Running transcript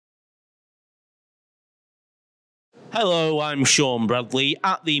Hello, I'm Sean Bradley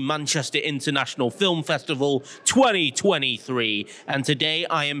at the Manchester International Film Festival 2023, and today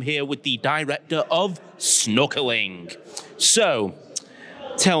I am here with the director of Snorkeling. So,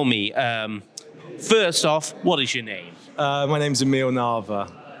 tell me, first off, what is your name? My name's Emil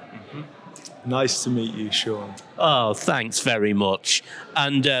Nava. Nice to meet you, Sean. Oh, thanks very much.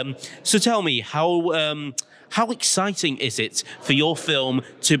 And so tell me, how exciting is it for your film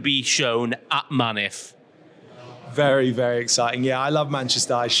to be shown at Manif? Very, very exciting. Yeah, I love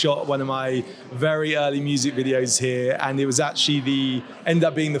Manchester. I shot one of my very early music videos here, and it was actually ended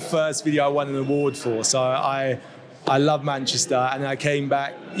up being the first video I won an award for. So I love Manchester, and I came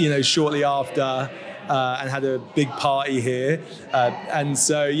back, shortly after and had a big party here. And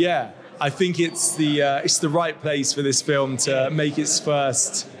so, yeah, I think it's the right place for this film to make its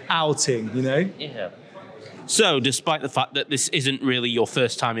first outing, Yeah. So, despite the fact that this isn't really your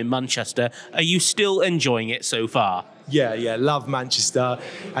first time in Manchester, are you still enjoying it so far? Yeah, love Manchester,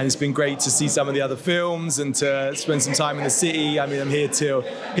 and it's been great to see some of the other films and to spend some time in the city. I mean, I'm here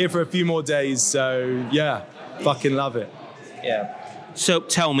for a few more days, so yeah, fucking love it. Yeah. So,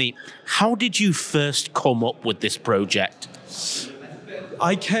 tell me, how did you first come up with this project? This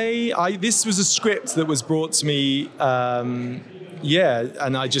was a script that was brought to me.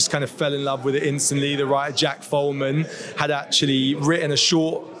 And I just kind of fell in love with it instantly. The writer Jack Folman had actually written a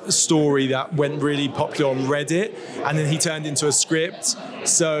short story that went really popular on Reddit, and then he turned into a script.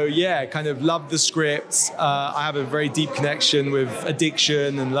 So yeah, kind of loved the script. I have a very deep connection with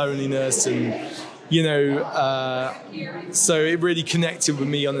addiction and loneliness, and so it really connected with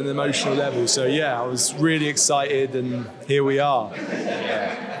me on an emotional level. So yeah, I was really excited, and here we are.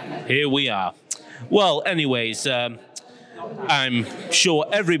 Here we are. Well, anyways, I'm sure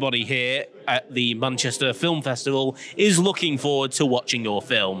everybody here at the Manchester Film Festival is looking forward to watching your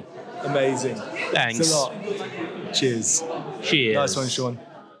film. Amazing. Thanks. Thanks a lot. Cheers. Cheers. Nice one, Sean.